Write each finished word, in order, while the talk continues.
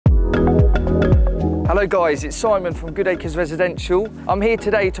Hello guys, it's Simon from Good Acres Residential. I'm here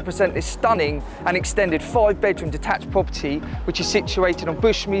today to present this stunning and extended 5-bedroom detached property which is situated on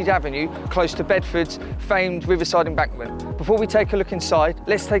Bushmead Avenue, close to Bedford's famed riverside embankment. Before we take a look inside,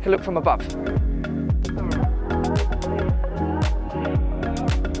 let's take a look from above.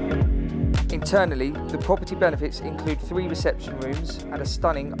 Internally, the property benefits include 3 reception rooms and a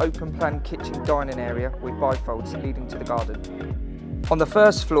stunning open-plan kitchen dining area with bifolds leading to the garden. On the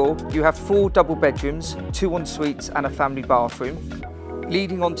first floor, you have 4 double bedrooms, 2 en-suites and a family bathroom.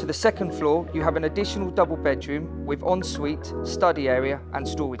 Leading on to the second floor, you have an additional double bedroom with en-suite, study area and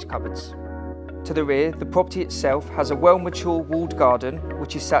storage cupboards. To the rear, the property itself has a well-mature walled garden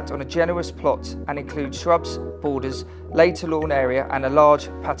which is sat on a generous plot and includes shrubs, borders, laid-to lawn area and a large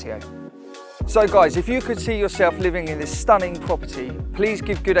patio. So guys, if you could see yourself living in this stunning property, please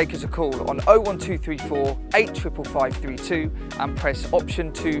give Good Acres a call on 01234 85532 and press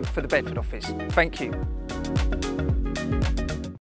option 2 for the Bedford office. Thank you.